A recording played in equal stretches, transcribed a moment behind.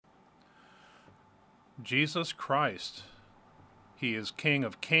Jesus Christ. He is King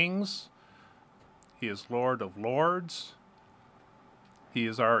of Kings. He is Lord of Lords. He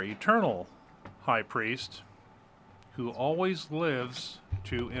is our eternal high priest who always lives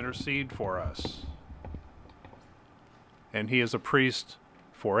to intercede for us. And he is a priest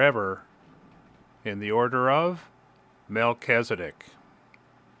forever in the order of Melchizedek.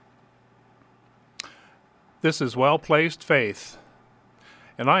 This is Well-Placed Faith.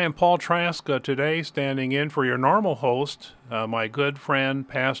 And I am Paul Trask today, standing in for your normal host, my good friend,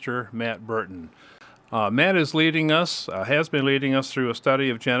 Pastor Matt Burton. Matt is leading us, has been leading us through a study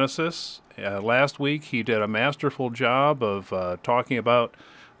of Genesis. Last week he did a masterful job of talking about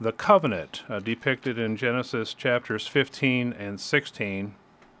the covenant depicted in Genesis chapters 15 and 16.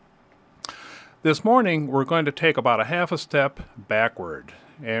 This morning we're going to take about a half a step backward,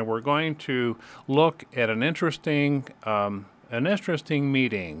 and we're going to look at an interesting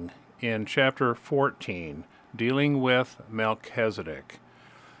meeting in chapter 14 dealing with Melchizedek.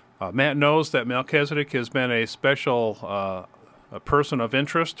 Matt knows that Melchizedek has been a special a person of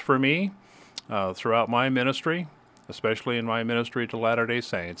interest for me throughout my ministry, especially in my ministry to Latter-day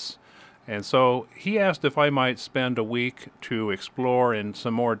Saints. And so he asked if I might spend a week to explore in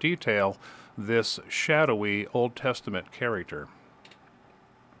some more detail this shadowy Old Testament character.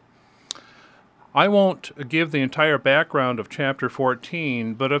 I won't give the entire background of chapter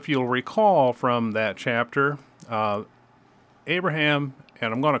 14, but if you'll recall from that chapter, Abraham,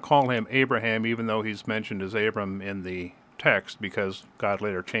 and I'm going to call him Abraham even though he's mentioned as Abram in the text because God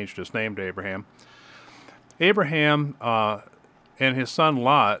later changed his name to Abraham. Abraham and his son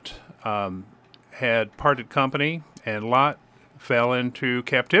Lot had parted company, and Lot fell into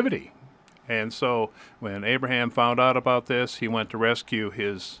captivity. And so when Abraham found out about this, he went to rescue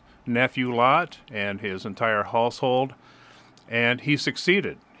his nephew Lot and his entire household, and he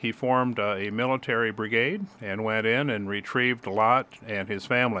succeeded. He formed a military brigade and went in and retrieved Lot and his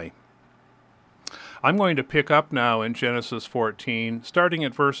family. I'm going to pick up now in Genesis 14, starting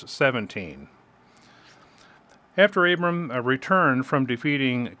at verse 17. After Abram returned from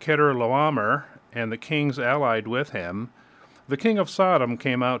defeating Chedorlaomer and the kings allied with him, the king of Sodom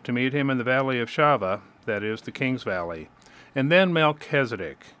came out to meet him in the valley of Shaveh, that is, the king's valley. And then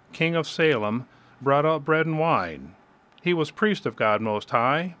Melchizedek, king of Salem, brought out bread and wine. He was priest of God Most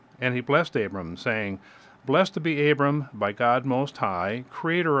High, and he blessed Abram, saying, "Blessed be Abram by God Most High,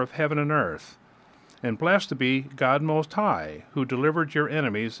 creator of heaven and earth. And blessed be God Most High, who delivered your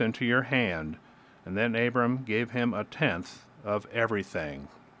enemies into your hand." And then Abram gave him a tenth of everything.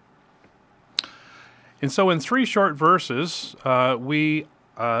 And so in 3 short verses, we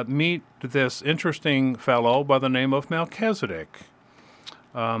meet this interesting fellow by the name of Melchizedek.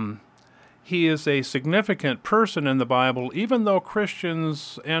 He is a significant person in the Bible, even though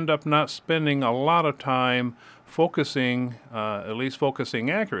Christians end up not spending a lot of time focusing, at least focusing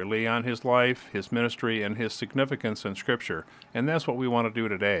accurately, on his life, his ministry, and his significance in Scripture. And that's what we want to do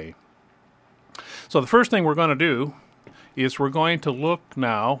today. So the first thing we're going to do is we're going to look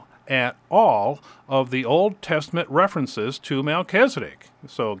now at all of the Old Testament references to Melchizedek.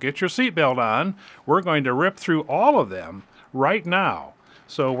 So get your seatbelt on. We're going to rip through all of them right now.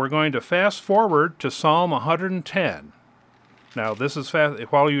 So we're going to fast forward to Psalm 110. Now this is fast.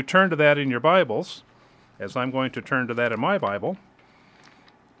 While you turn to that in your Bibles, as I'm going to turn to that in my Bible,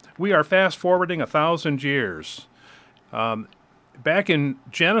 we are fast forwarding 1,000 years. Back in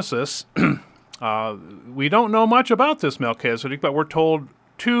Genesis, we don't know much about this Melchizedek, but we're told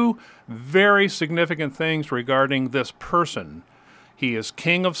 2 very significant things regarding this person. He is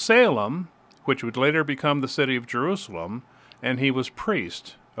king of Salem, which would later become the city of Jerusalem, and he was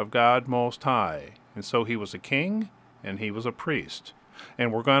priest of God Most High. And so he was a king, and he was a priest.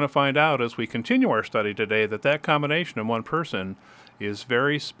 And we're going to find out as we continue our study today that that combination in one person is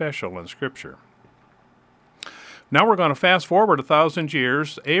very special in Scripture. Now we're going to fast forward 1,000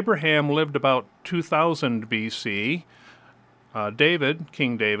 years. Abraham lived about 2000 BC.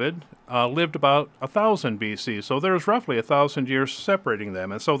 King David, lived about 1000 BC. So there's roughly 1,000 years separating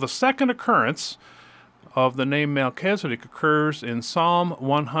them. And so the second occurrence of the name Melchizedek occurs in Psalm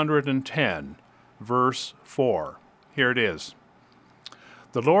 110, verse 4. Here it is.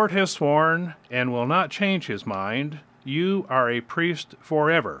 "The Lord has sworn and will not change his mind. You are a priest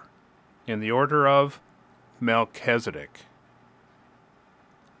forever, in the order of Melchizedek."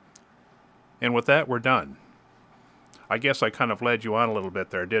 And with that, we're done. I guess I kind of led you on a little bit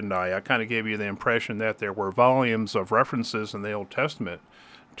there, didn't I? I kind of gave you the impression that there were volumes of references in the Old Testament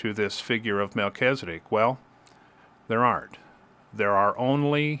to this figure of Melchizedek. Well, there aren't. There are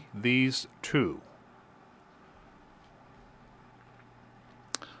only these 2.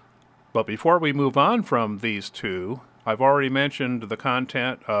 But before we move on from these two, I've already mentioned the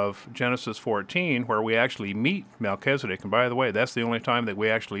content of Genesis 14, where we actually meet Melchizedek. And by the way, that's the only time that we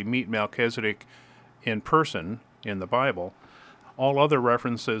actually meet Melchizedek in person in the Bible. All other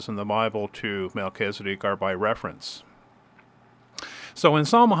references in the Bible to Melchizedek are by reference. So in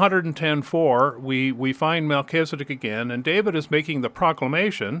Psalm 110:4, we find Melchizedek again, and David is making the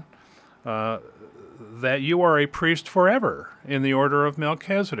proclamation that you are a priest forever in the order of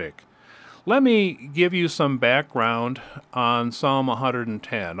Melchizedek. Let me give you some background on Psalm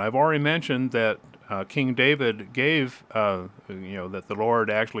 110. I've already mentioned that King David gave, that the Lord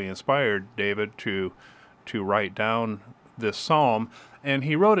actually inspired David to write down this psalm, and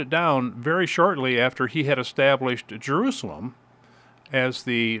he wrote it down very shortly after he had established Jerusalem as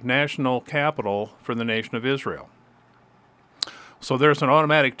the national capital for the nation of Israel. So there's an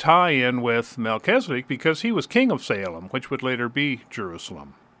automatic tie-in with Melchizedek because he was king of Salem, which would later be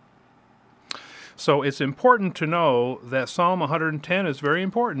Jerusalem. So it's important to know that Psalm 110 is very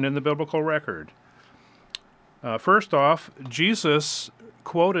important in the biblical record. First off, Jesus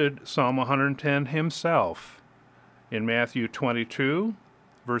quoted Psalm 110 himself in Matthew 22,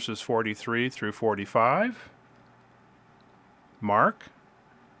 verses 43 through 45, Mark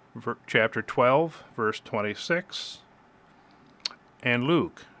chapter 12, verse 26, and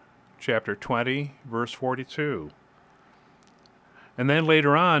Luke chapter 20, verse 42. And then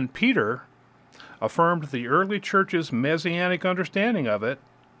later on, Peter affirmed the early church's messianic understanding of it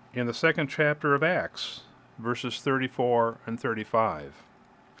in the second chapter of Acts, verses 34 and 35.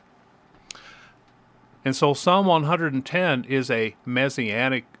 And so Psalm 110 is a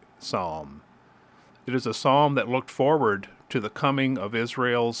messianic psalm. It is a psalm that looked forward to the coming of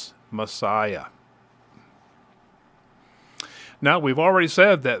Israel's Messiah. Now, we've already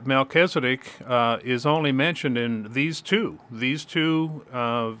said that Melchizedek is only mentioned in these two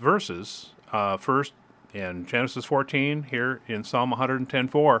verses. First in Genesis 14, here in Psalm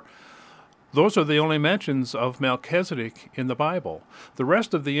 110:4. Those are the only mentions of Melchizedek in the Bible. The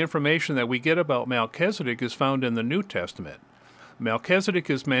rest of the information that we get about Melchizedek is found in the New Testament. Melchizedek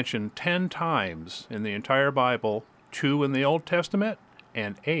is mentioned 10 times in the entire Bible, 2 in the Old Testament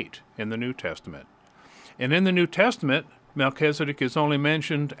and 8 in the New Testament. And in the New Testament, Melchizedek is only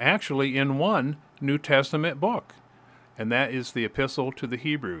mentioned actually in one New Testament book, and that is the Epistle to the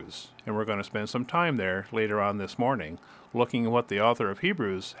Hebrews. And we're going to spend some time there later on this morning, looking at what the author of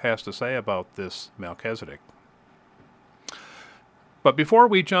Hebrews has to say about this Melchizedek. But before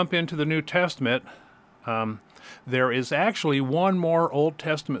we jump into the New Testament, there is actually one more Old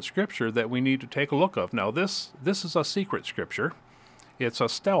Testament scripture that we need to take a look of. Now, this is a secret scripture. It's a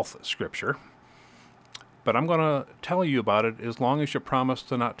stealth scripture. But I'm going to tell you about it as long as you promise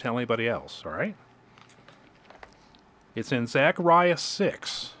to not tell anybody else, all right? It's in Zechariah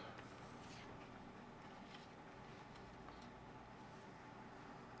 6.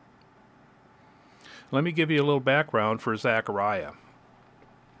 Let me give you a little background for Zechariah.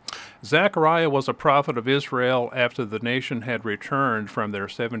 Zechariah was a prophet of Israel after the nation had returned from their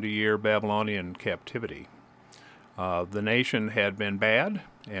 70-year Babylonian captivity. The nation had been bad,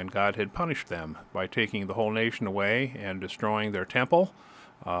 and God had punished them by taking the whole nation away and destroying their temple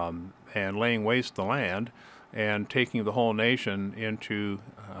and laying waste the land and taking the whole nation into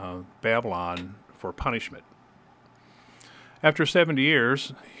Babylon for punishment. After 70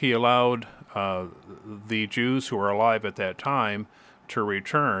 years, he allowed the Jews who were alive at that time to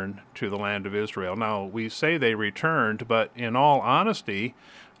return to the land of Israel. Now, we say they returned, but in all honesty,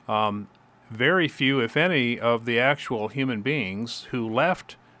 very few, if any, of the actual human beings who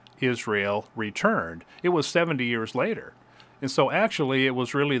left Israel returned. It was 70 years later. And so actually it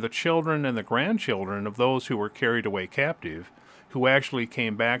was really the children and the grandchildren of those who were carried away captive who actually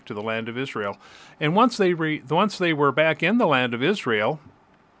came back to the land of Israel. And once they were back in the land of Israel,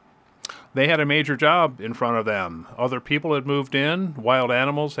 they had a major job in front of them. Other people had moved in. Wild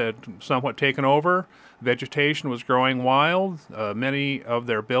animals had somewhat taken over. Vegetation was growing wild. Many of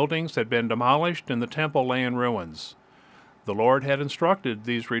their buildings had been demolished, and the temple lay in ruins. The Lord had instructed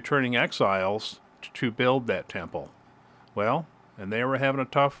these returning exiles to build that temple. Well, and they were having a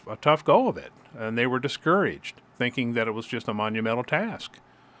tough go of it, and they were discouraged, thinking that it was just a monumental task.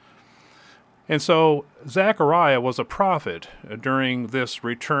 And so Zechariah was a prophet during this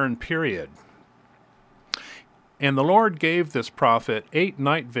return period. And the Lord gave this prophet 8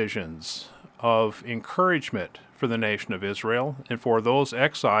 night visions of encouragement for the nation of Israel and for those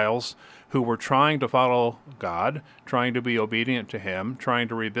exiles who were trying to follow God, trying to be obedient to Him, trying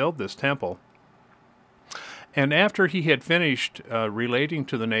to rebuild this temple. And after he had finished relating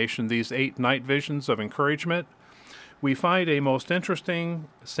to the nation these 8 night visions of encouragement, we find a most interesting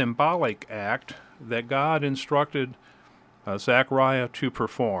symbolic act that God instructed Zechariah to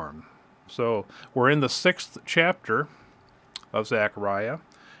perform. So we're in the 6th chapter of Zechariah,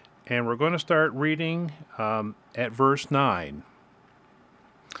 and we're going to start reading at verse 9.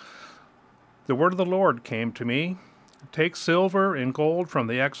 The word of the Lord came to me. Take silver and gold from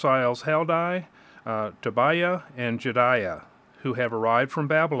the exiles Heldai, Tobiah, and Jedaiah, who have arrived from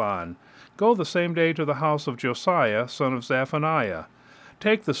Babylon. Go the same day to the house of Josiah, son of Zephaniah.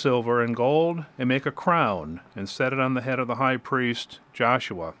 Take the silver and gold, and make a crown, and set it on the head of the high priest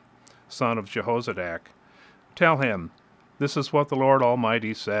Joshua, son of Jehozadak. Tell him, this is what the Lord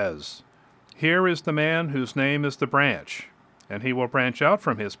Almighty says. Here is the man whose name is the branch, and he will branch out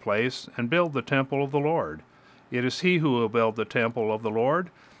from his place and build the temple of the Lord. It is he who will build the temple of the Lord,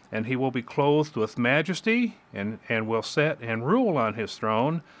 and he will be clothed with majesty, and will sit and rule on his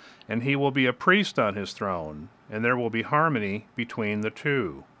throne, and he will be a priest on his throne, and there will be harmony between the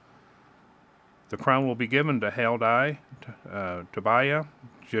two. The crown will be given to Heldai, Tobiah,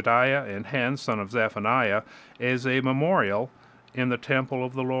 Jedaiah, and Hen, son of Zephaniah, as a memorial in the temple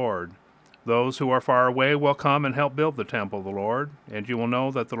of the Lord. Those who are far away will come and help build the temple of the Lord, and you will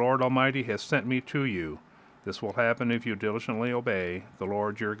know that the Lord Almighty has sent me to you. This will happen if you diligently obey the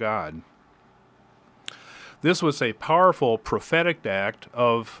Lord your God. This was a powerful prophetic act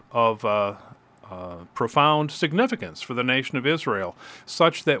of profound significance for the nation of Israel,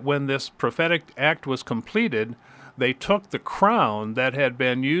 such that when this prophetic act was completed, they took the crown that had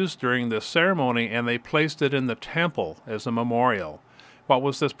been used during this ceremony and they placed it in the temple as a memorial. What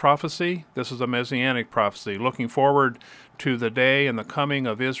was this prophecy? This is a messianic prophecy, looking forward to the day and the coming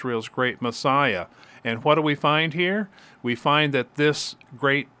of Israel's great Messiah. And what do we find here? We find that this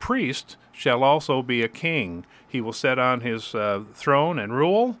great priest shall also be a king. He will sit on his throne and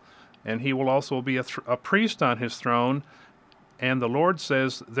rule, and he will also be a priest on his throne. And the Lord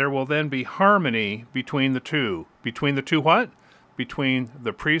says there will then be harmony between the two. Between the two what? Between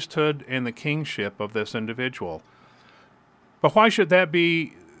the priesthood and the kingship of this individual. But why should that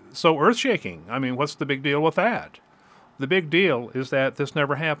be so earth-shaking? I mean, what's the big deal with that? The big deal is that this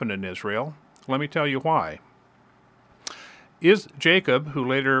never happened in Israel. Let me tell you why. Jacob, who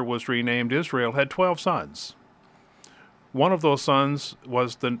later was renamed Israel, had 12 sons. One of those sons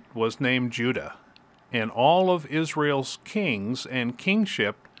was named Judah, and all of Israel's kings and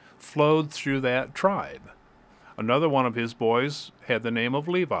kingship flowed through that tribe. Another one of his boys had the name of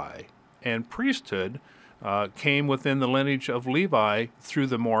Levi, and priesthood came within the lineage of Levi through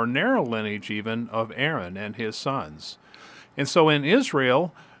the more narrow lineage even of Aaron and his sons. And so in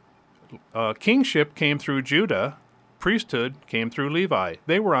Israel, kingship came through Judah, priesthood came through Levi.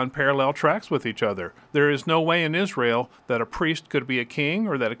 They were on parallel tracks with each other. There is no way in Israel that a priest could be a king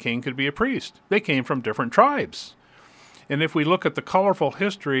or that a king could be a priest. They came from different tribes. And if we look at the colorful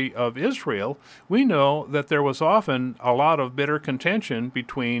history of Israel, we know that there was often a lot of bitter contention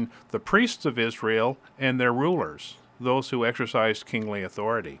between the priests of Israel and their rulers, those who exercised kingly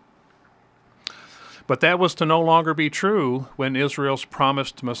authority. But that was to no longer be true when Israel's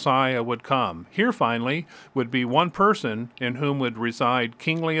promised Messiah would come. Here, finally, would be one person in whom would reside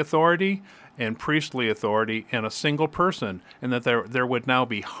kingly authority and priestly authority in a single person, and that there would now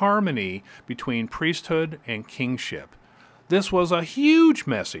be harmony between priesthood and kingship. This was a huge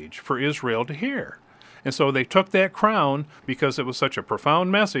message for Israel to hear. And so they took that crown because it was such a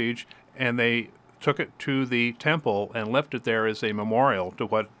profound message, and they took it to the temple and left it there as a memorial to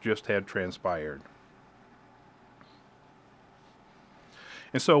what just had transpired.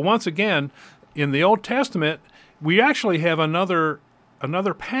 And so once again, in the Old Testament, we actually have another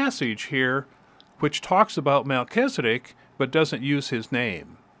passage here which talks about Melchizedek but doesn't use his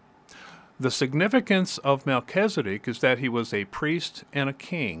name. The significance of Melchizedek is that he was a priest and a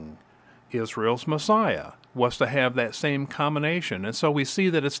king. Israel's Messiah was to have that same combination. And so we see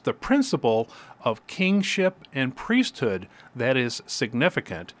that it's the principle of kingship and priesthood that is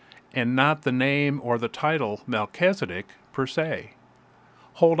significant, and not the name or the title Melchizedek per se.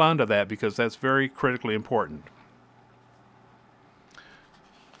 Hold on to that because that's very critically important.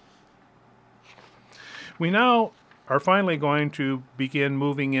 We now are finally going to begin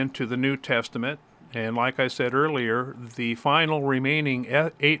moving into the New Testament. And like I said earlier, the final remaining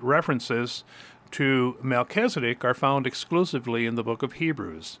 8 references to Melchizedek are found exclusively in the book of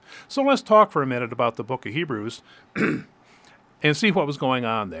Hebrews. So let's talk for a minute about the book of Hebrews and see what was going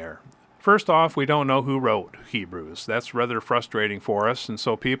on there. First off, we don't know who wrote Hebrews. That's rather frustrating for us, and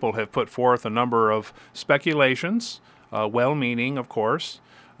so people have put forth a number of speculations, well-meaning, of course.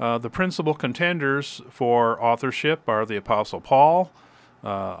 The principal contenders for authorship are the Apostle Paul,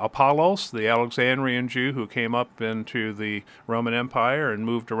 Apollos, the Alexandrian Jew who came up into the Roman Empire and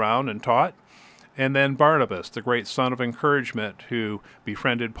moved around and taught. And then Barnabas, the great son of encouragement, who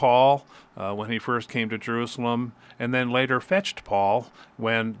befriended Paul when he first came to Jerusalem, and then later fetched Paul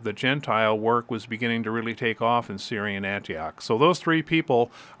when the Gentile work was beginning to really take off in Syrian Antioch. So those three people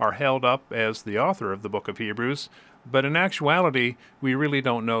are held up as the author of the book of Hebrews, but in actuality, we really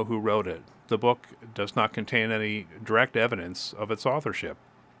don't know who wrote it. The book does not contain any direct evidence of its authorship.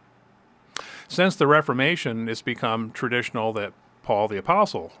 Since the Reformation, it's become traditional that Paul the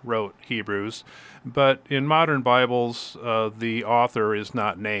Apostle wrote Hebrews, but in modern Bibles, the author is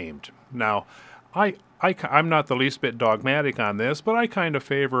not named. Now, I'm not the least bit dogmatic on this, but I kind of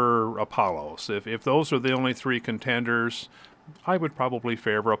favor Apollos. If those are the only three contenders, I would probably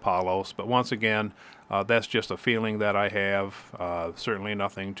favor Apollos, but once again, that's just a feeling that I have, certainly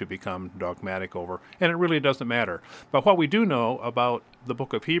nothing to become dogmatic over, and it really doesn't matter. But what we do know about the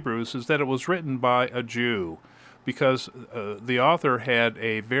book of Hebrews is that it was written by a Jew, because the author had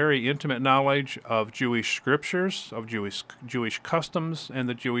a very intimate knowledge of Jewish scriptures, of Jewish customs, and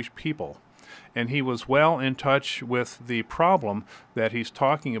the Jewish people. And he was well in touch with the problem that he's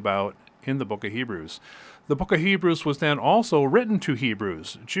talking about in the book of Hebrews. The book of Hebrews was then also written to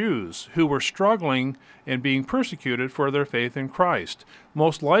Hebrews, Jews, who were struggling and being persecuted for their faith in Christ.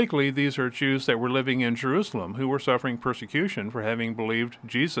 Most likely, these are Jews that were living in Jerusalem who were suffering persecution for having believed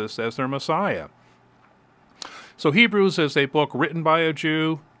Jesus as their Messiah. So Hebrews is a book written by a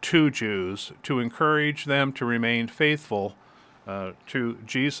Jew to Jews to encourage them to remain faithful to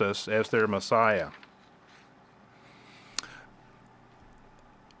Jesus as their Messiah.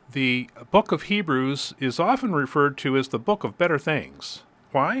 The book of Hebrews is often referred to as the book of better things.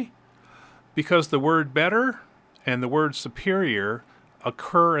 Why? Because the word better and the word superior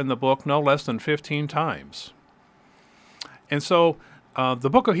occur in the book no less than 15 times. And so the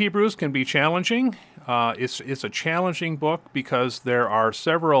book of Hebrews can be challenging. It's a challenging book because there are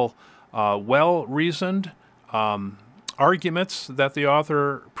several well-reasoned arguments that the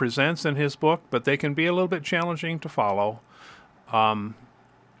author presents in his book, but they can be a little bit challenging to follow.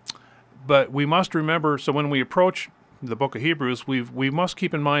 But we must remember, so when we approach the book of Hebrews, we must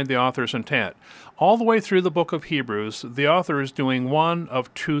keep in mind the author's intent. All the way through the book of Hebrews, the author is doing one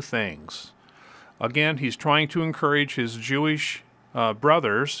of two things. Again, he's trying to encourage his Jewish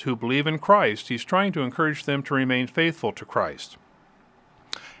brothers who believe in Christ. He's trying to encourage them to remain faithful to Christ.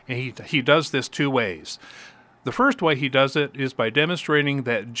 And he does this two ways. The first way he does it is by demonstrating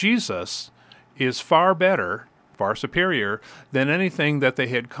that Jesus is far better, far superior, than anything that they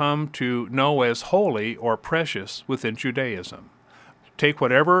had come to know as holy or precious within Judaism. Take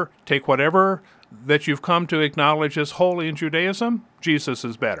whatever that you've come to acknowledge as holy in Judaism, Jesus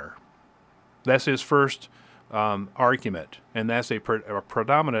is better. That's his first argument, and that's a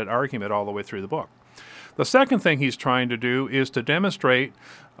predominant argument all the way through the book. The second thing he's trying to do is to demonstrate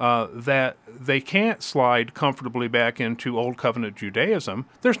that they can't slide comfortably back into Old Covenant Judaism.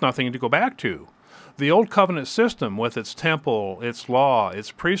 There's nothing to go back to. The Old Covenant system, with its temple, its law,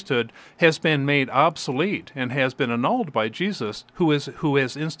 its priesthood, has been made obsolete and has been annulled by Jesus, who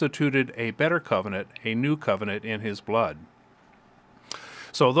has instituted a better covenant, a new covenant in his blood.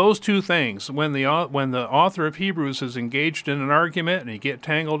 So those two things, when the author of Hebrews is engaged in an argument and you get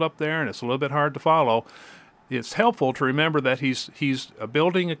tangled up there and it's a little bit hard to follow, it's helpful to remember that he's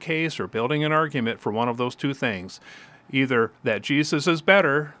building a case or building an argument for one of those two things. Either that Jesus is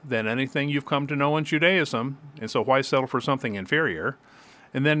better than anything you've come to know in Judaism, and so why settle for something inferior?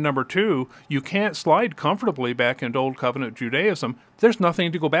 And then number two, you can't slide comfortably back into Old Covenant Judaism. There's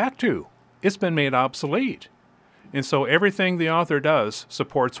nothing to go back to. It's been made obsolete. And so everything the author does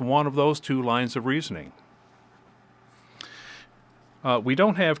supports one of those two lines of reasoning. We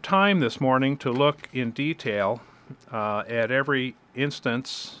don't have time this morning to look in detail at every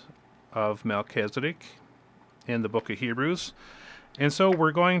instance of Melchizedek in the book of Hebrews. And so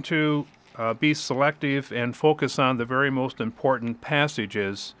we're going to be selective and focus on the very most important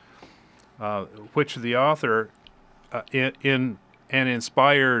passages which the author, in an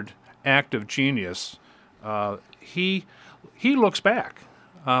inspired act of genius, he looks back.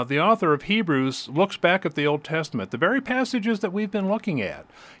 The author of Hebrews looks back at the Old Testament, the very passages that we've been looking at.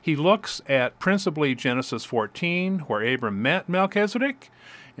 He looks at principally Genesis 14, where Abram met Melchizedek,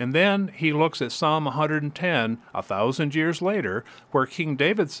 and then he looks at Psalm 110, 1,000 years later, where King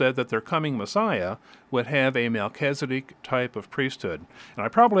David said that their coming Messiah would have a Melchizedek type of priesthood. And I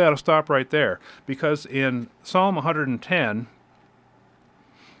probably ought to stop right there, because in Psalm 110,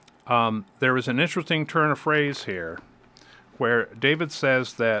 there is an interesting turn of phrase here, where David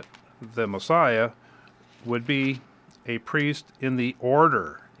says that the Messiah would be a priest in the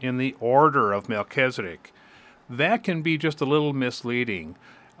order of Melchizedek. That can be just a little misleading.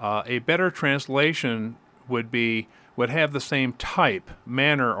 A better translation would have the same type,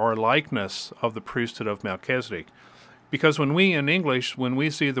 manner, or likeness of the priesthood of Melchizedek. Because when we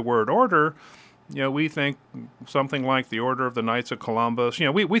see the word order, we think something like the Order of the Knights of Columbus.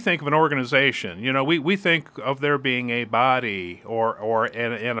 We think of an organization. We think of there being a body or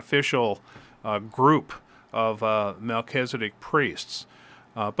an official group of Melchizedek priests.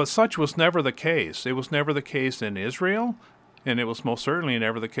 But such was never the case. It was never the case in Israel, and it was most certainly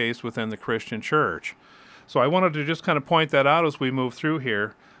never the case within the Christian church. So I wanted to just kind of point that out as we move through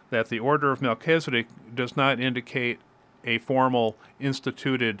here, that the Order of Melchizedek does not indicate a formal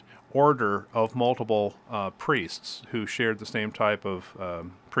instituted order of multiple priests who shared the same type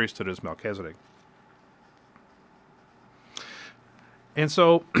of priesthood as Melchizedek. And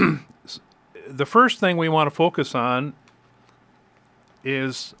so the first thing we want to focus on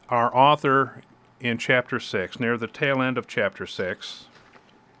is our author in chapter 6, near the tail end of chapter 6.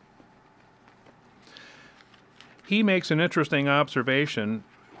 He makes an interesting observation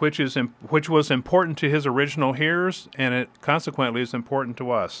which was important to his original hearers, and it consequently is important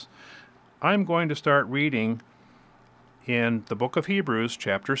to us. I'm going to start reading in the book of Hebrews,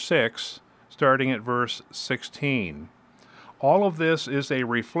 chapter 6, starting at verse 16. All of this is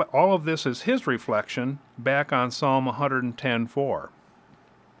his reflection back on Psalm 110:4.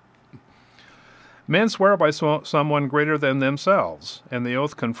 Men swear by someone greater than themselves, and the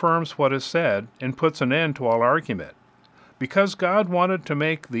oath confirms what is said and puts an end to all argument. Because God wanted to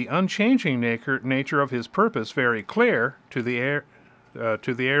make the unchanging nature of his purpose very clear to the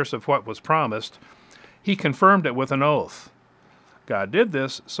heirs of what was promised, he confirmed it with an oath. God did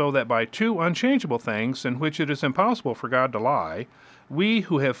this so that by two unchangeable things in which it is impossible for God to lie, we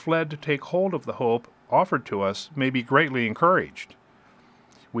who have fled to take hold of the hope offered to us may be greatly encouraged.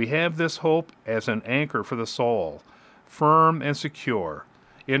 We have this hope as an anchor for the soul, firm and secure.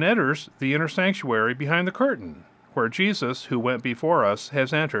 It enters the inner sanctuary behind the curtain, where Jesus, who went before us,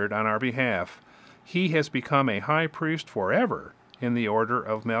 has entered on our behalf. He has become a high priest forever in the order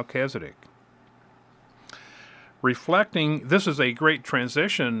of Melchizedek. Reflecting, this is a great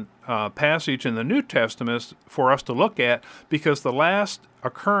transition passage in the New Testament for us to look at, because the last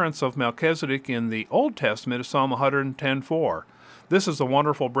occurrence of Melchizedek in the Old Testament is Psalm 110:4. This is a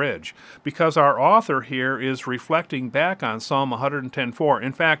wonderful bridge, because our author here is reflecting back on Psalm 110:4.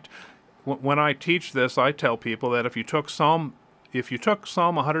 In fact, when I teach this, I tell people that if you took Psalm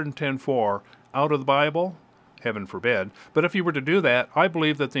 110:4 out of the Bible, heaven forbid, but if you were to do that, I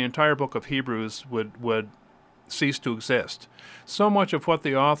believe that the entire book of Hebrews would cease to exist. So much of what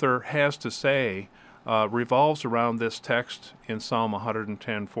the author has to say revolves around this text in Psalm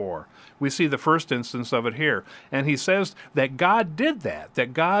 110:4. We see the first instance of it here, and he says that God did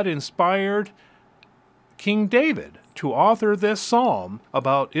that God inspired King David to author this psalm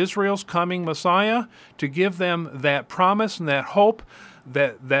about Israel's coming Messiah, to give them that promise and that hope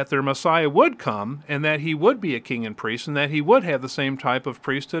that their Messiah would come, and that he would be a king and priest, and that he would have the same type of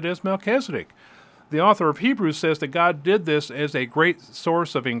priesthood as Melchizedek. The author of Hebrews says that God did this as a great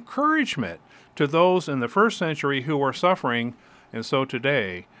source of encouragement to those in the first century who were suffering, and so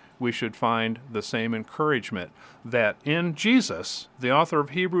today we should find the same encouragement, that in Jesus, the author of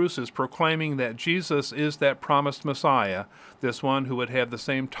Hebrews is proclaiming that Jesus is that promised Messiah, this one who would have the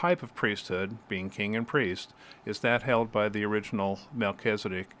same type of priesthood, being king and priest, is that held by the original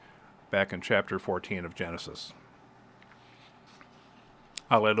Melchizedek back in chapter 14 of Genesis.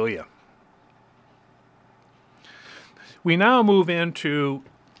 Hallelujah. We now move into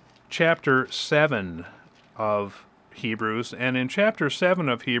chapter 7 of Hebrews, and in chapter 7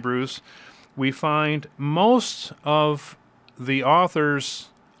 of Hebrews, we find most of the author's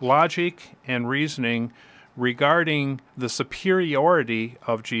logic and reasoning regarding the superiority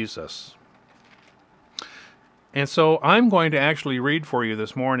of Jesus. And so I'm going to actually read for you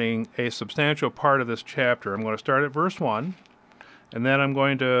this morning a substantial part of this chapter. I'm going to start at verse 1, and then I'm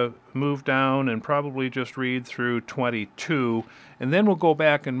going to move down and probably just read through 22, and then we'll go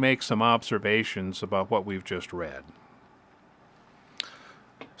back and make some observations about what we've just read.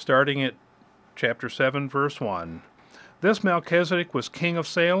 Starting at chapter 7, verse 1. This Melchizedek was king of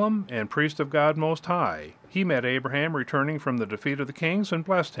Salem and priest of God Most High. He met Abraham returning from the defeat of the kings and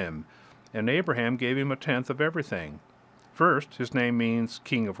blessed him, and Abraham gave him a tenth of everything. First, his name means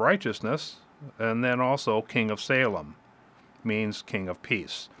king of righteousness, and then also king of Salem, means king of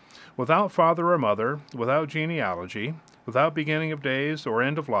peace. Without father or mother, without genealogy, without beginning of days or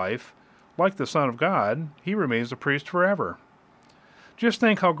end of life, like the Son of God, he remains a priest forever. Just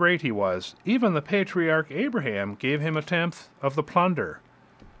think how great he was. Even the patriarch Abraham gave him a tenth of the plunder.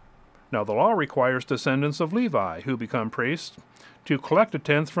 Now the law requires descendants of Levi, who become priests, to collect a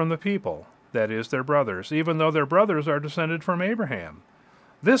tenth from the people, that is, their brothers, even though their brothers are descended from Abraham.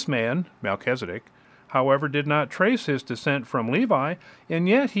 This man, Melchizedek, however, did not trace his descent from Levi, and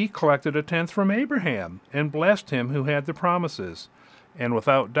yet he collected a tenth from Abraham, and blessed him who had the promises. And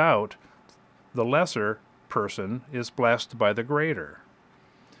without doubt, the lesser person is blessed by the greater.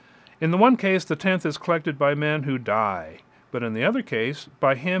 In the one case, the tenth is collected by men who die, but in the other case,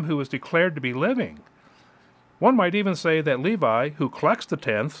 by him who is declared to be living. One might even say that Levi, who collects the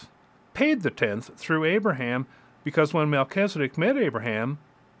tenth, paid the tenth through Abraham, because when Melchizedek met Abraham,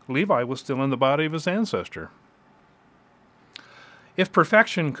 Levi was still in the body of his ancestor. If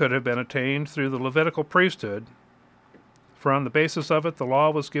perfection could have been attained through the Levitical priesthood, for on the basis of it the law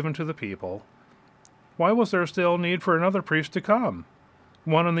was given to the people, why was there still need for another priest to come?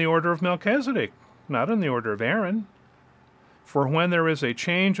 One in the order of Melchizedek, not in the order of Aaron. For when there is a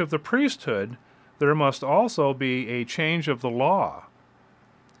change of the priesthood, there must also be a change of the law.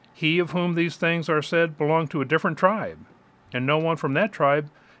 He of whom these things are said belonged to a different tribe, and no one from that tribe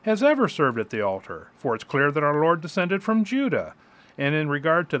has ever served at the altar, for it's clear that our Lord descended from Judah, and in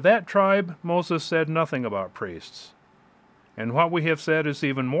regard to that tribe, Moses said nothing about priests. And what we have said is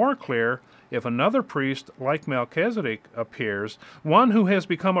even more clear if another priest like Melchizedek appears, one who has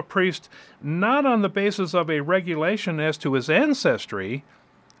become a priest not on the basis of a regulation as to his ancestry,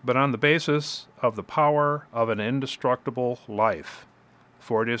 but on the basis of the power of an indestructible life.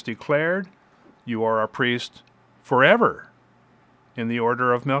 For it is declared, you are a priest forever, in the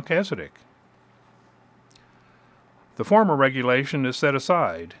order of Melchizedek. The former regulation is set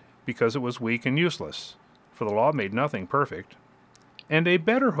aside, because it was weak and useless, for the law made nothing perfect, and a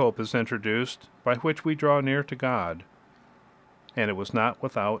better hope is introduced by which we draw near to God. And it was not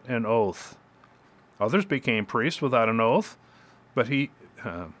without an oath. Others became priests without an oath, but he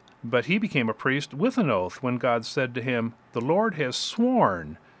became a priest with an oath when God said to him, "The Lord has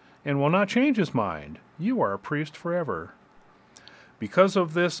sworn and will not change his mind. You are a priest forever." Because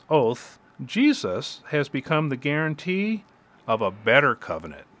of this oath, Jesus has become the guarantee of a better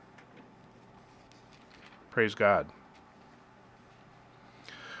covenant. Praise God.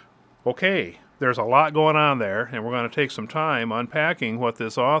 Okay, there's a lot going on there, and we're going to take some time unpacking what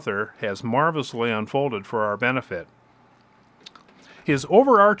this author has marvelously unfolded for our benefit. His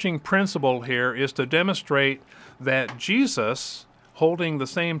overarching principle here is to demonstrate that Jesus, holding the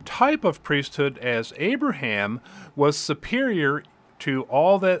same type of priesthood as Abraham, was superior to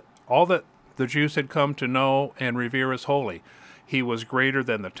all that the Jews had come to know and revere as holy. He was greater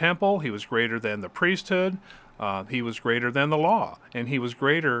than the temple, he was greater than the priesthood, he was greater than the law, and he was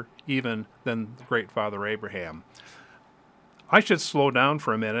greater even than the great father Abraham. I should slow down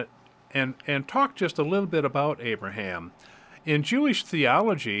for a minute and talk just a little bit about Abraham. In Jewish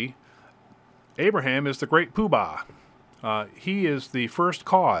theology, Abraham is the great poobah. He is the first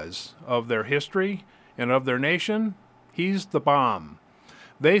cause of their history and of their nation. He's the bomb.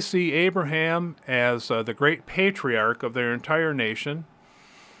 They see Abraham as the great patriarch of their entire nation.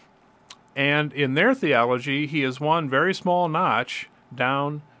 And in their theology, he is one very small notch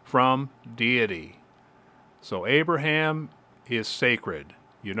down from deity. So Abraham is sacred.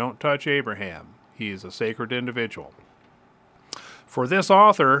 You don't touch Abraham. He is a sacred individual. For this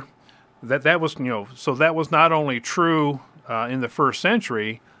author, that was not only true in the first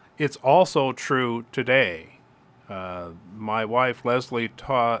century, it's also true today. My wife Leslie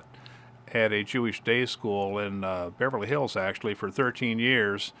taught at a Jewish day school in Beverly Hills, actually, for 13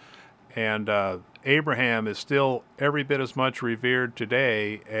 years. And Abraham is still every bit as much revered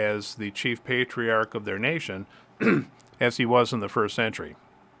today as the chief patriarch of their nation as he was in the first century.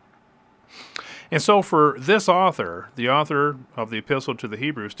 And so for this author, the author of the Epistle to the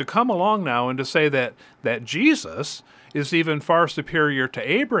Hebrews, to come along now and to say that Jesus is even far superior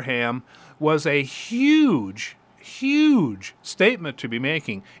to Abraham was a huge statement to be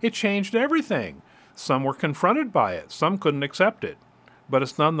making. It changed everything. Some were confronted by it. Some couldn't accept it. But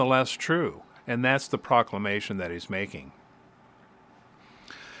it's nonetheless true, and that's the proclamation that he's making.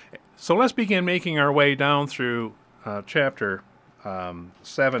 So let's begin making our way down through chapter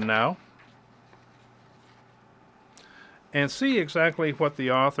 7 now, and see exactly what the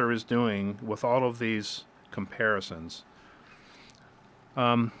author is doing with all of these comparisons.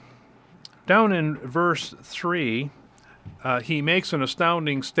 Down in verse 3, he makes an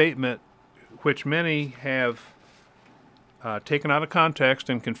astounding statement which many have taken out of context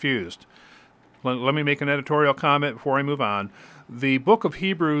and confused. Let me make an editorial comment before I move on. The book of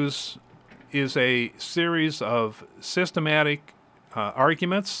Hebrews is a series of systematic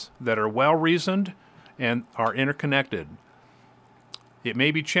arguments that are well-reasoned and are interconnected. It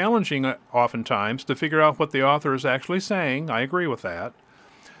may be challenging oftentimes to figure out what the author is actually saying. I agree with that.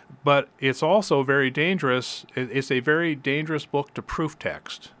 But it's also very dangerous. It's a very dangerous book to proof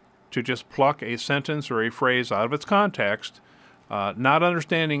text, to just pluck a sentence or a phrase out of its context, not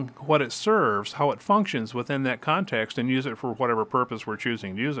understanding what it serves, how it functions within that context, and use it for whatever purpose we're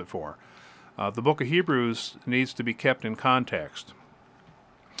choosing to use it for. The book of Hebrews needs to be kept in context.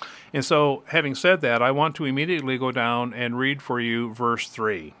 And so, having said that, I want to immediately go down and read for you verse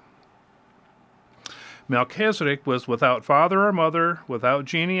 3. Melchizedek was without father or mother, without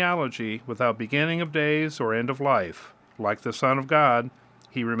genealogy, without beginning of days or end of life. Like the Son of God,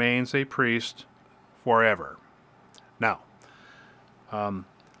 he remains a priest forever. Now,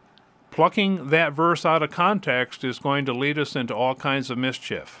 plucking that verse out of context is going to lead us into all kinds of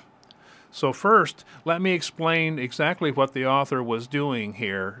mischief. So first, let me explain exactly what the author was doing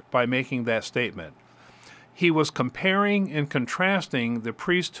here by making that statement. He was comparing and contrasting the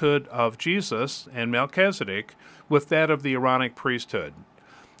priesthood of Jesus and Melchizedek with that of the Aaronic priesthood.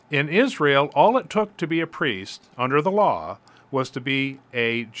 In Israel, all it took to be a priest under the law was to be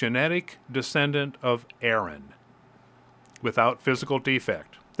a genetic descendant of Aaron without physical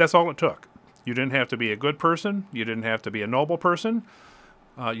defect. That's all it took. You didn't have to be a good person. You didn't have to be a noble person.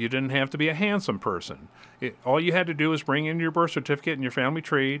 You didn't have to be a handsome person. All you had to do was bring in your birth certificate and your family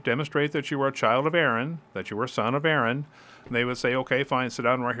tree, demonstrate that you were a child of Aaron, that you were a son of Aaron, and they would say, okay, fine, sit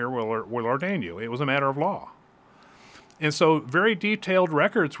down right here, we'll ordain you. It was a matter of law. And so very detailed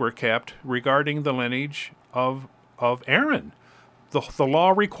records were kept regarding the lineage of Aaron. The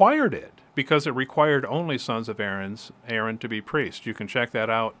law required it, because it required only sons of Aaron to be priests. You can check that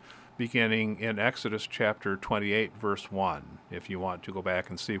out beginning in Exodus chapter 28, verse 1, if you want to go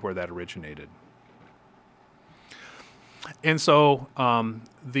back and see where that originated. And so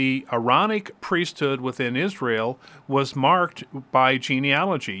the Aaronic priesthood within Israel was marked by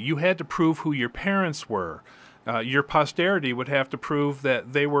genealogy. You had to prove who your parents were. Your posterity would have to prove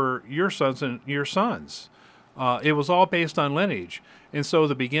that they were your sons and your sons. It was all based on lineage. And so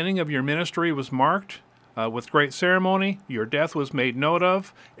the beginning of your ministry was marked with great ceremony. Your death was made note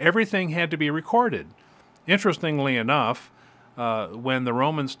of. Everything had to be recorded. Interestingly enough, when the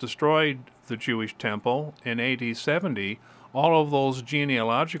Romans destroyed the Jewish temple in AD 70, all of those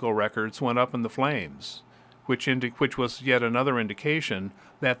genealogical records went up in the flames, which was yet another indication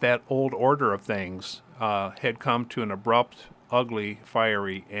that that old order of things had come to an abrupt, ugly,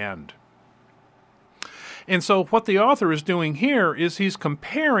 fiery end. And so what the author is doing here is he's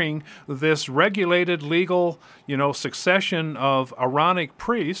comparing this regulated legal, succession of Aaronic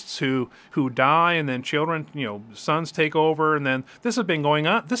priests who die, and then children, sons take over, and then this had been going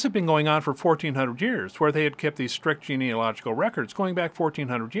on for 1,400 years, where they had kept these strict genealogical records going back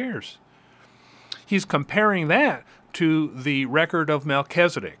 1,400 years. He's comparing that to the record of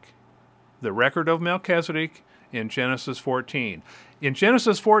Melchizedek. The record of Melchizedek in Genesis 14. In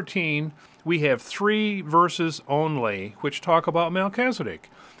Genesis 14, we have 3 verses only which talk about Melchizedek.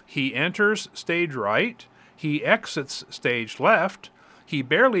 He enters stage right. He exits stage left. He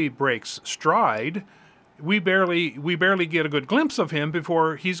barely breaks stride. We barely get a good glimpse of him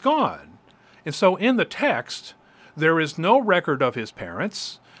before he's gone. And so in the text, there is no record of his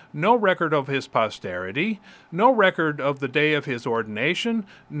parents, no record of his posterity, no record of the day of his ordination,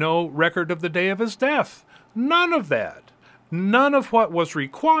 no record of the day of his death. None of that. None of what was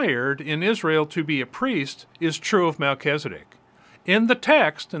required in Israel to be a priest is true of Melchizedek. In the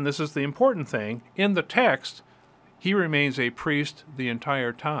text, and this is the important thing, in the text, he remains a priest the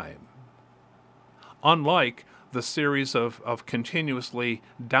entire time. Unlike the series of continuously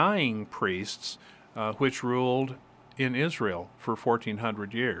dying priests which ruled in Israel for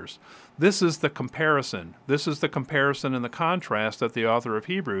 1,400 years. This is the comparison. This is the comparison and the contrast that the author of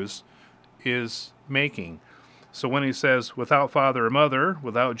Hebrews is making. So when he says, without father or mother,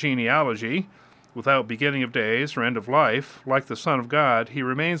 without genealogy, without beginning of days or end of life, like the Son of God, he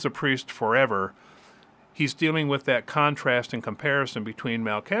remains a priest forever. He's dealing with that contrast and comparison between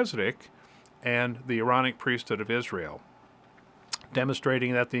Melchizedek and the Aaronic priesthood of Israel,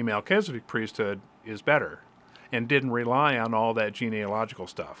 demonstrating that the Melchizedek priesthood is better and didn't rely on all that genealogical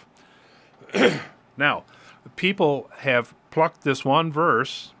stuff. Now, people have plucked this one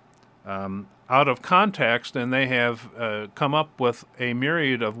verse out of context, and they have come up with a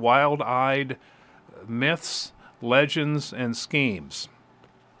myriad of wild-eyed myths, legends, and schemes.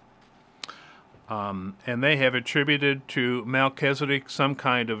 And they have attributed to Melchizedek some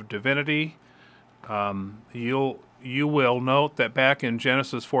kind of divinity. You will note that back in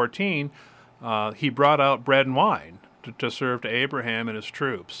Genesis 14, he brought out bread and wine. to serve to Abraham and his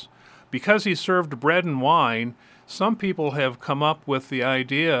troops. Because he served bread and wine, some people have come up with the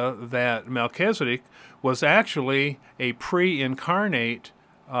idea that Melchizedek was actually a pre-incarnate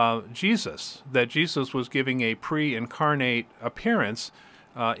Jesus, that Jesus was giving a pre-incarnate appearance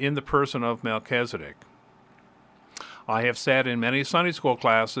in the person of Melchizedek. I have sat in many Sunday school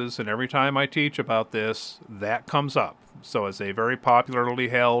classes, and every time I teach about this, that comes up. So it's a very popularly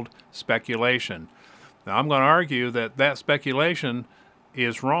held speculation. Now, I'm going to argue that that speculation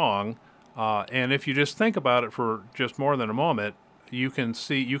is wrong, and if you just think about it for just more than a moment, you can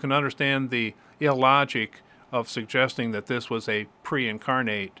understand the illogic of suggesting that this was a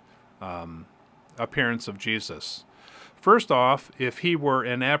pre-incarnate appearance of Jesus. First off, if he were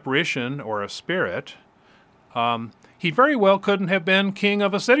an apparition or a spirit, he very well couldn't have been king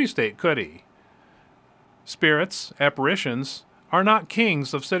of a city-state, could he? Spirits, apparitions, are not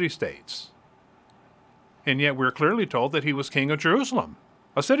kings of city-states. And yet we're clearly told that he was king of Jerusalem,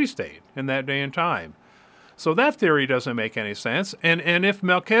 a city-state, in that day and time. So that theory doesn't make any sense. And if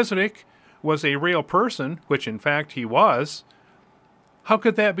Melchizedek was a real person, which in fact he was, how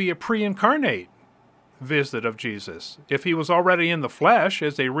could that be a pre-incarnate visit of Jesus? If he was already in the flesh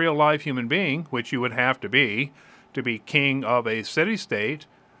as a real live human being, which you would have to be king of a city-state,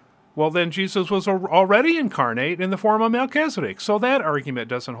 well, then Jesus was already incarnate in the form of Melchizedek. So that argument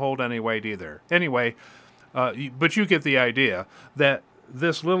doesn't hold any weight either. Anyway, but you get the idea that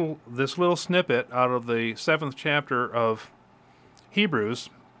this little snippet out of the 7th chapter of Hebrews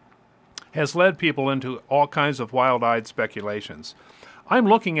has led people into all kinds of wild-eyed speculations. I'm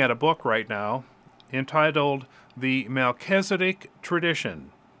looking at a book right now entitled The Melchizedek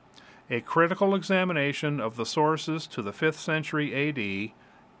Tradition, a critical examination of the sources to the 5th century A.D.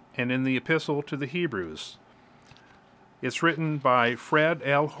 and in the Epistle to the Hebrews. It's written by Fred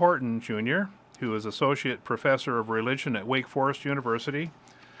L. Horton, Jr., who is Associate Professor of Religion at Wake Forest University,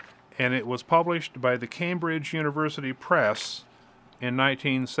 and it was published by the Cambridge University Press in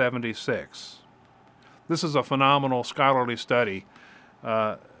 1976. This is a phenomenal scholarly study.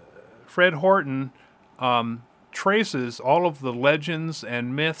 Fred Horton traces all of the legends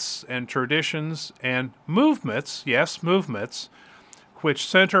and myths and traditions and movements, yes, movements, which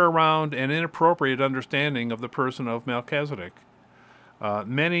center around an inappropriate understanding of the person of Melchizedek.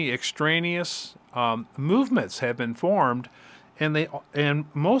 Many extraneous movements have been formed, and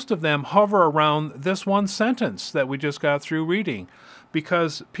most of them hover around this one sentence that we just got through reading,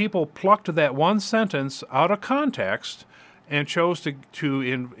 because people plucked that one sentence out of context and chose to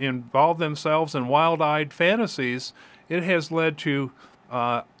involve themselves in wild-eyed fantasies. It has led to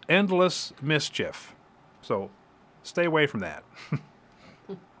endless mischief. So stay away from that.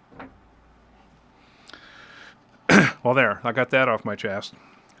 Well, there, I got that off my chest.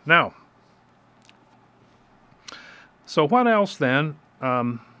 Now, so what else then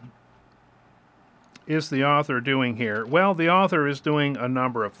is the author doing here? Well, the author is doing a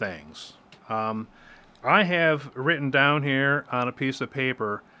number of things. I have written down here on a piece of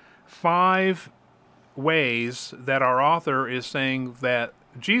paper 5 ways that our author is saying that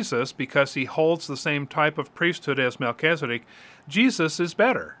Jesus, because he holds the same type of priesthood as Melchizedek, Jesus is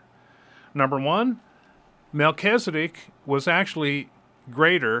better. Number 1, Melchizedek was actually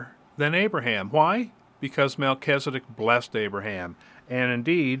greater than Abraham. Why? Because Melchizedek blessed Abraham. And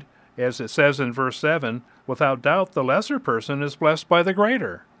indeed, as it says in verse 7, without doubt the lesser person is blessed by the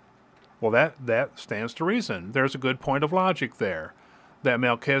greater. Well, that stands to reason. There's a good point of logic there, that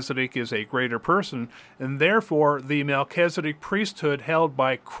Melchizedek is a greater person, and therefore the Melchizedek priesthood held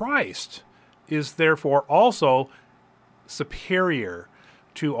by Christ is therefore also superior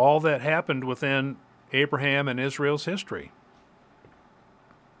to all that happened within Abraham and Israel's history.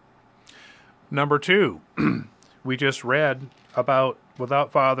 Number 2, we just read about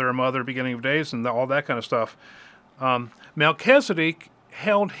without father or mother, beginning of days, and all that kind of stuff. Melchizedek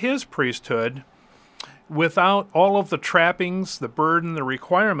held his priesthood without all of the trappings, the burden, the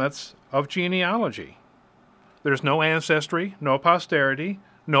requirements of genealogy. There's no ancestry, no posterity,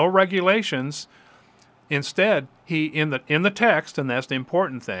 no regulations. Instead, he in the text, and that's the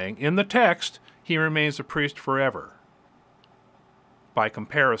important thing, in the text, he remains a priest forever. By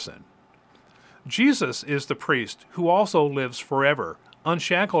comparison, Jesus is the priest who also lives forever,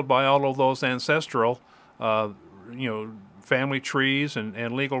 unshackled by all of those ancestral, family trees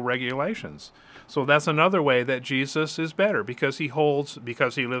and legal regulations. So that's another way that Jesus is better, because he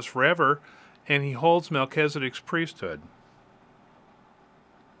lives forever, and he holds Melchizedek's priesthood.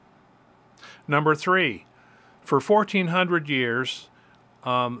 Number 3, for 1,400 years,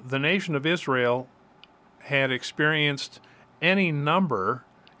 the nation of Israel had experienced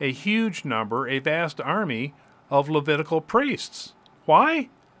a huge number, a vast army of Levitical priests. Why?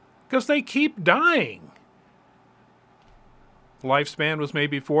 Because they keep dying. Lifespan was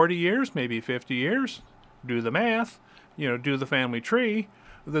maybe 40 years, maybe 50 years. Do the math, do the family tree.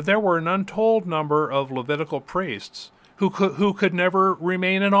 That there were an untold number of Levitical priests who could never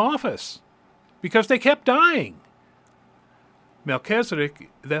remain in office because they kept dying. Melchizedek,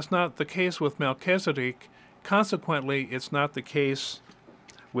 that's not the case with Melchizedek. Consequently, it's not the case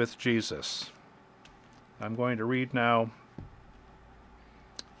with Jesus. I'm going to read now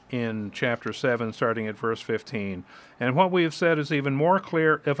in chapter 7, starting at verse 15. And what we have said is even more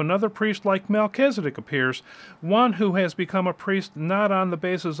clear. If another priest like Melchizedek appears, one who has become a priest not on the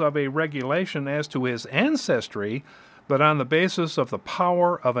basis of a regulation as to his ancestry, but on the basis of the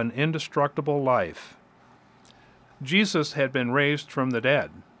power of an indestructible life. Jesus had been raised from the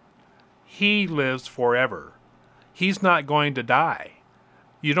dead. He lives forever. He's not going to die.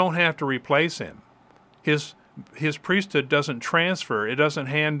 You don't have to replace him. His priesthood doesn't transfer. It doesn't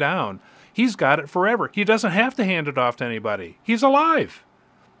hand down. He's got it forever. He doesn't have to hand it off to anybody. He's alive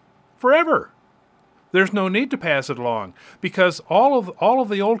forever. There's no need to pass it along because all of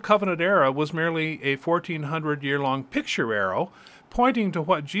the Old Covenant era was merely a 1,400-year-long picture arrow pointing to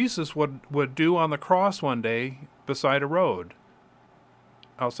what Jesus would do on the cross one day beside a road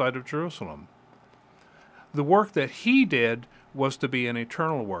outside of Jerusalem. The work that he did was to be an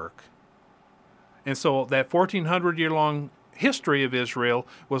eternal work. And so that 1,400-year-long history of Israel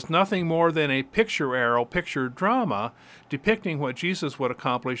was nothing more than a picture arrow, picture drama, depicting what Jesus would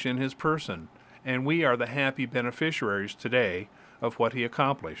accomplish in his person. And we are the happy beneficiaries today of what he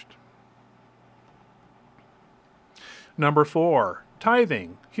accomplished. Number 4,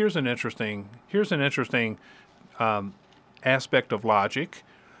 tithing. Here's an interesting aspect of logic.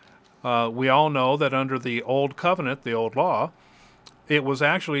 We all know that under the Old Covenant, the Old Law, it was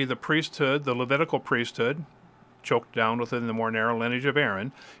actually the priesthood, the Levitical priesthood, choked down within the more narrow lineage of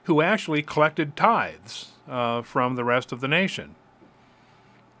Aaron, who actually collected tithes from the rest of the nation.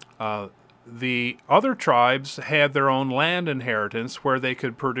 The other tribes had their own land inheritance where they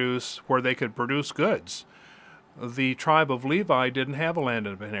could produce goods. The tribe of Levi didn't have a land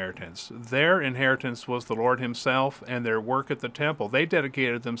of inheritance. Their inheritance was the Lord himself and their work at the temple. They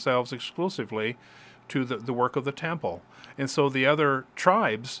dedicated themselves exclusively to the work of the temple. And so the other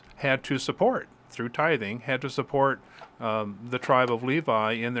tribes had to support, through tithing, the tribe of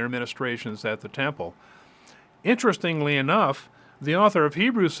Levi in their ministrations at the temple. Interestingly enough, the author of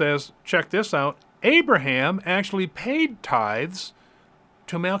Hebrews says, check this out, Abraham actually paid tithes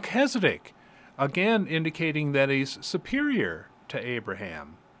to Melchizedek, again indicating that he's superior to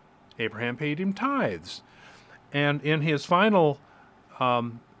Abraham. Abraham paid him tithes. And in his final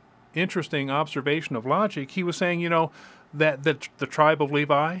interesting observation of logic, he was saying, that the tribe of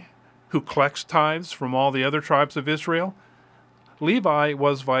Levi, who collects tithes from all the other tribes of Israel, Levi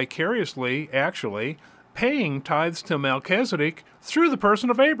was vicariously, actually, paying tithes to Melchizedek through the person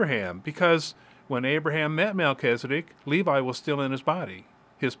of Abraham, because when Abraham met Melchizedek, Levi was still in his body.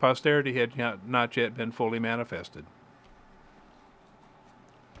 His posterity had not yet been fully manifested.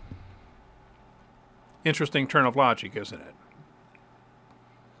 Interesting turn of logic, isn't it?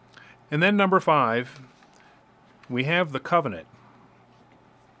 And then number 5, we have the covenant.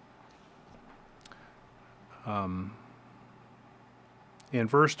 In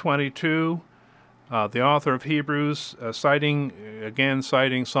verse 22, the author of Hebrews, citing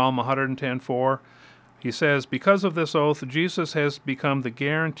Psalm 110:4, he says, because of this oath, Jesus has become the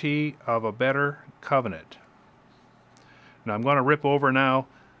guarantee of a better covenant. Now I'm going to rip over now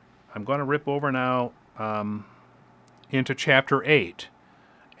into chapter 8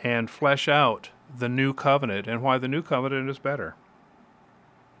 and flesh out the new covenant and why the new covenant is better.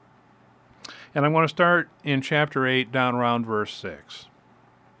 And I'm going to start in chapter 8 down around verse 6.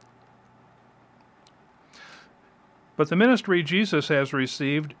 But the ministry Jesus has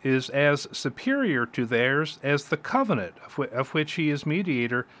received is as superior to theirs as the covenant of which he is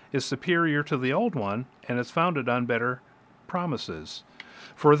mediator is superior to the old one and is founded on better promises.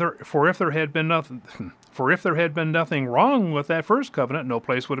 For if there had been nothing wrong with that first covenant, no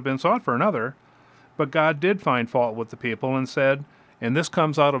place would have been sought for another. But God did find fault with the people and said, and this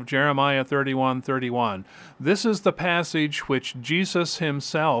comes out of Jeremiah 31:31. This is the passage which Jesus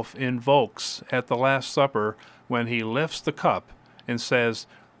himself invokes at the Last Supper when he lifts the cup and says,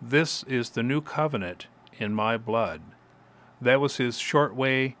 this is the new covenant in my blood. That was his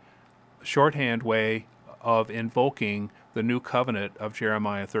shorthand way of invoking the new covenant of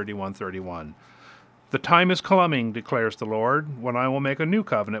Jeremiah 31:31. The time is coming, declares the Lord, when I will make a new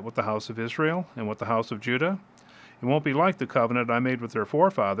covenant with the house of Israel and with the house of Judah. It won't be like the covenant I made with their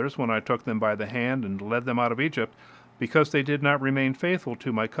forefathers when I took them by the hand and led them out of Egypt, because they did not remain faithful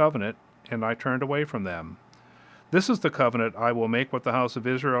to my covenant, and I turned away from them. This is the covenant I will make with the house of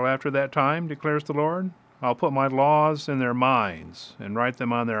Israel after that time, declares the Lord. I'll put my laws in their minds and write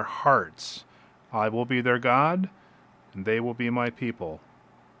them on their hearts. I will be their God, and they will be my people.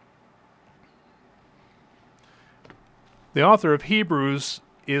 The author of Hebrews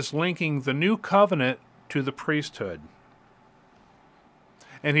is linking the new covenant to the priesthood.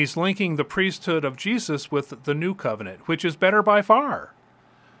 And he's linking the priesthood of Jesus with the new covenant, which is better by far.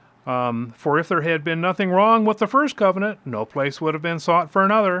 For if there had been nothing wrong with the first covenant, no place would have been sought for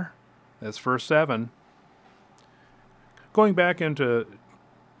another. That's verse 7. Going back into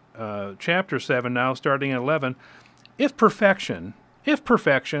chapter 7 now, starting at 11, if perfection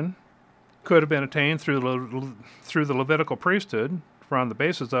could have been attained through the Levitical priesthood, for on the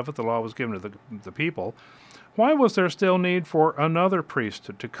basis of it the law was given to the people, why was there still need for another priest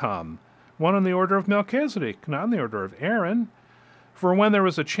to come, one in the order of Melchizedek, not in the order of Aaron? For when there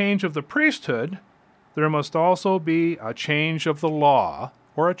was a change of the priesthood, there must also be a change of the law,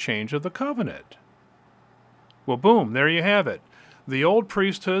 or a change of the covenant. Well, boom, there you have it. The old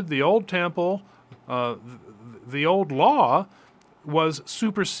priesthood, the old temple, the old law was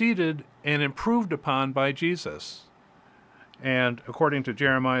superseded and improved upon by Jesus. And according to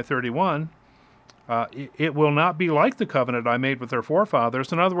Jeremiah 31, it will not be like the covenant I made with their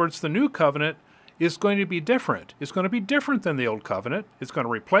forefathers. In other words, the new covenant is going to be different. It's going to be different than the old covenant. It's going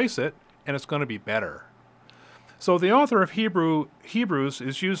to replace it, and it's going to be better. So the author of Hebrews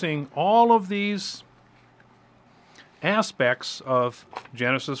is using all of these aspects of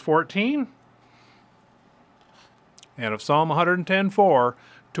Genesis 14 and of Psalm 110:4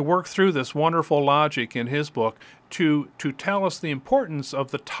 to work through this wonderful logic in his book to tell us the importance of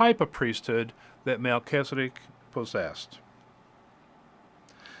the type of priesthood that Melchizedek possessed.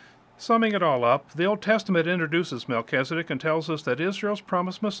 Summing it all up, the Old Testament introduces Melchizedek and tells us that Israel's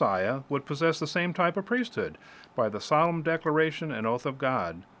promised Messiah would possess the same type of priesthood by the solemn declaration and oath of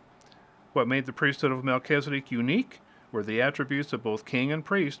God. What made the priesthood of Melchizedek unique were the attributes of both king and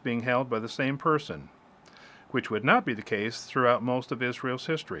priest being held by the same person, which would not be the case throughout most of Israel's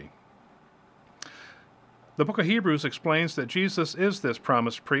history. The book of Hebrews explains that Jesus is this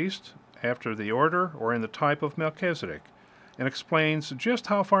promised priest after the order or in the type of Melchizedek, and explains just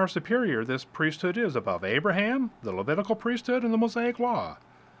how far superior this priesthood is above Abraham, the Levitical priesthood, and the Mosaic law.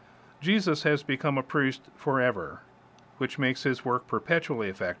 Jesus has become a priest forever, which makes his work perpetually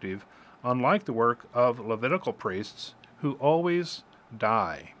effective, unlike the work of Levitical priests who always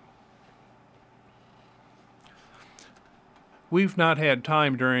die. We've not had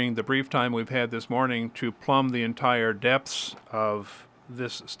time during the brief time we've had this morning to plumb the entire depths of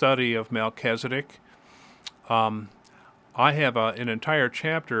this study of Melchizedek. I have an entire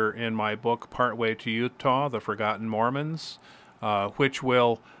chapter in my book, Partway to Utah, The Forgotten Mormons, which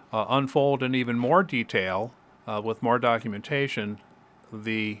will unfold in even more detail, with more documentation,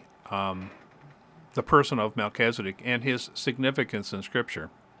 the person of Melchizedek and his significance in Scripture.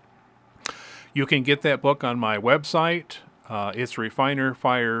 You can get that book on my website. It's Refiner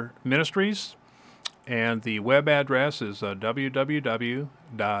Fire Ministries, and the web address is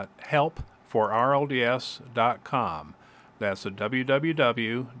www.helpforrlds.com. That's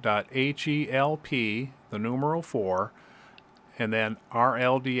www.help, the numeral 4, and then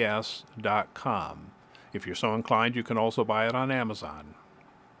rlds.com. If you're so inclined, you can also buy it on Amazon.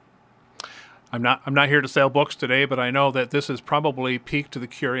 I'm not here to sell books today, but I know that this has probably piqued the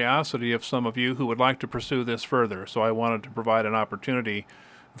curiosity of some of you who would like to pursue this further, so I wanted to provide an opportunity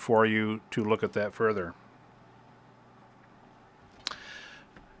for you to look at that further.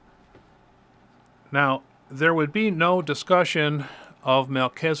 Now, there would be no discussion of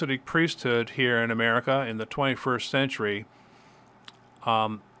Melchizedek priesthood here in America in the 21st century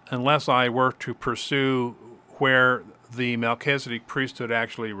unless I were to pursue where the Melchizedek priesthood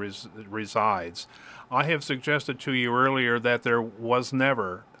actually resides. I have suggested to you earlier that there was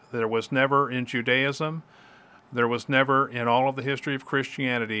never in Judaism, there was never in all of the history of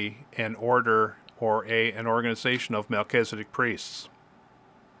Christianity an order or an organization of Melchizedek priests.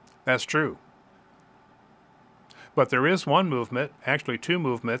 That's true. But there is one movement, actually two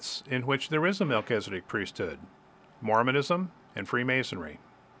movements, in which there is a Melchizedek priesthood: Mormonism and Freemasonry.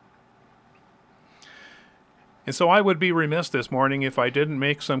 And so I would be remiss this morning if I didn't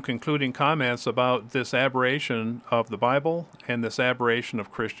make some concluding comments about this aberration of the Bible and this aberration of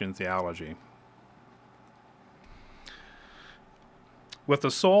Christian theology. With the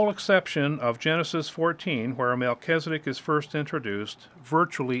sole exception of Genesis 14, where Melchizedek is first introduced,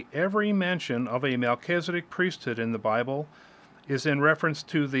 virtually every mention of a Melchizedek priesthood in the Bible is in reference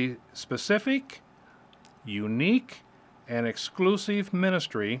to the specific, unique, and exclusive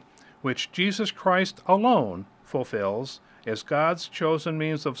ministry which Jesus Christ alone fulfills as God's chosen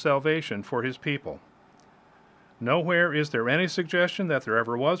means of salvation for his people. Nowhere is there any suggestion that there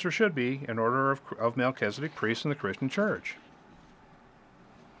ever was or should be an order of Melchizedek priests in the Christian church.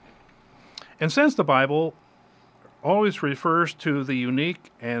 And since the Bible always refers to the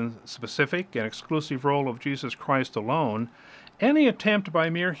unique and specific and exclusive role of Jesus Christ alone, any attempt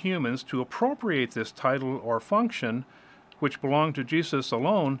by mere humans to appropriate this title or function, which belong to Jesus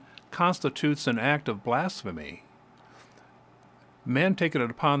alone, constitutes an act of blasphemy. Men take it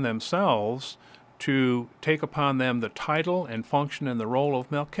upon themselves to take upon them the title and function and the role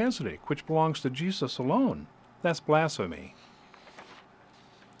of Melchizedek, which belongs to Jesus alone. That's blasphemy.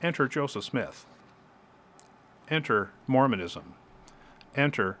 Enter Joseph Smith. Enter Mormonism.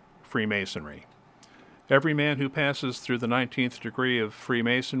 Enter Freemasonry. Every man who passes through the 19th degree of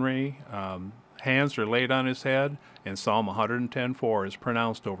Freemasonry, hands are laid on his head, and Psalm 110:4 is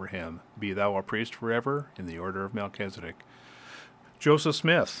pronounced over him. Be thou a priest forever in the order of Melchizedek. Joseph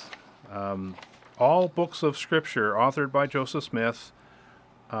Smith. All books of Scripture authored by Joseph Smith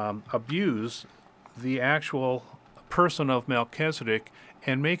abuse the actual person of Melchizedek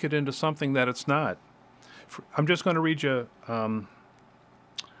and make it into something that it's not. I'm just going to read you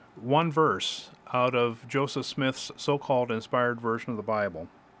one verse out of Joseph Smith's so-called inspired version of the Bible.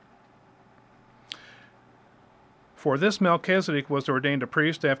 For this Melchizedek was ordained a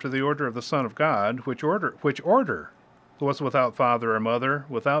priest after the order of the Son of God, which order was without father or mother,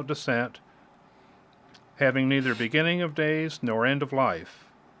 without descent, having neither beginning of days nor end of life.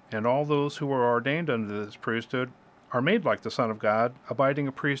 And all those who are ordained unto this priesthood are made like the Son of God, abiding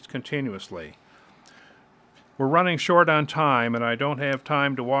a priest continuously. We're running short on time, and I don't have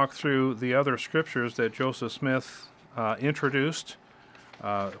time to walk through the other scriptures that Joseph Smith introduced,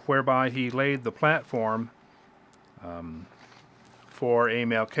 whereby he laid the platform for a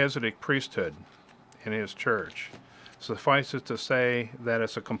Melchizedek priesthood in his church. Suffice it to say that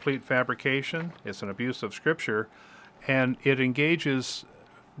it's a complete fabrication, it's an abuse of Scripture, and it engages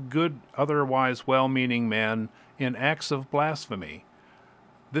good, otherwise well-meaning men in acts of blasphemy.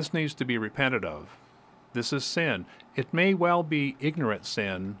 This needs to be repented of. This is sin. It may well be ignorant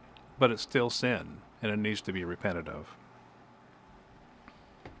sin, but it's still sin, and it needs to be repented of.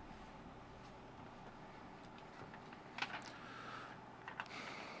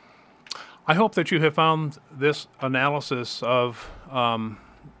 I hope that you have found this analysis of the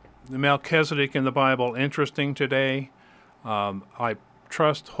Melchizedek in the Bible interesting today. I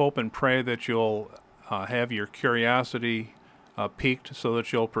trust, hope, and pray that you'll have your curiosity piqued so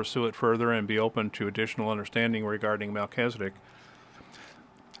that you'll pursue it further and be open to additional understanding regarding Melchizedek.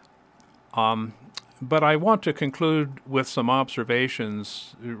 But I want to conclude with some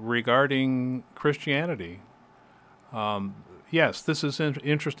observations regarding Christianity. Yes, this is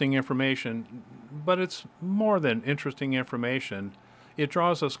interesting information, but it's more than interesting information. It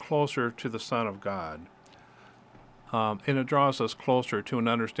draws us closer to the Son of God, and it draws us closer to an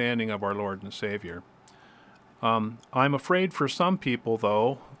understanding of our Lord and Savior. I'm afraid for some people,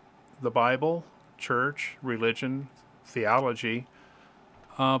 though, the Bible, church, religion, theology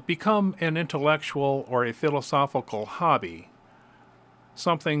become an intellectual or a philosophical hobby,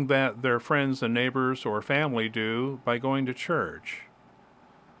 something that their friends and neighbors or family do by going to church.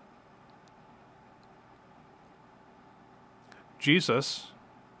 Jesus,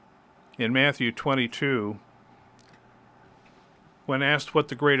 in Matthew 22, when asked what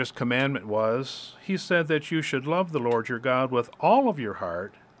the greatest commandment was, he said that you should love the Lord your God with all of your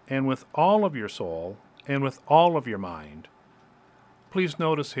heart, and with all of your soul, and with all of your mind. Please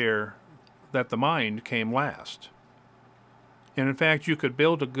notice here that the mind came last. And in fact, you could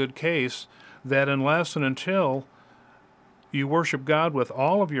build a good case that unless and until you worship God with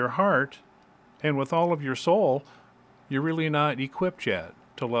all of your heart and with all of your soul, you're really not equipped yet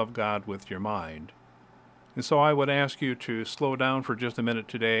to love God with your mind. And so I would ask you to slow down for just a minute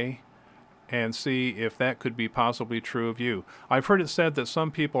today and see if that could be possibly true of you. I've heard it said that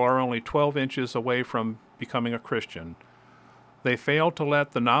some people are only 12 inches away from becoming a Christian. They fail to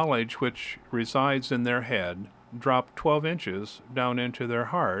let the knowledge which resides in their head drop 12 inches down into their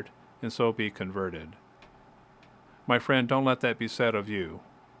heart and so be converted. My friend, don't let that be said of you.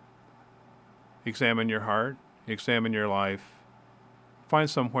 Examine your heart, examine your life, find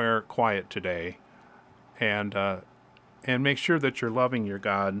somewhere quiet today, and make sure that you're loving your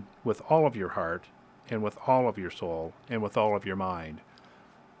God with all of your heart and with all of your soul and with all of your mind.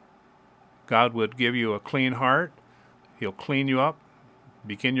 God would give you a clean heart. He'll clean you up,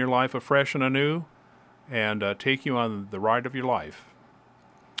 begin your life afresh and anew, and take you on the ride of your life.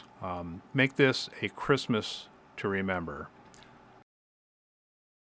 Make this a Christmas to remember.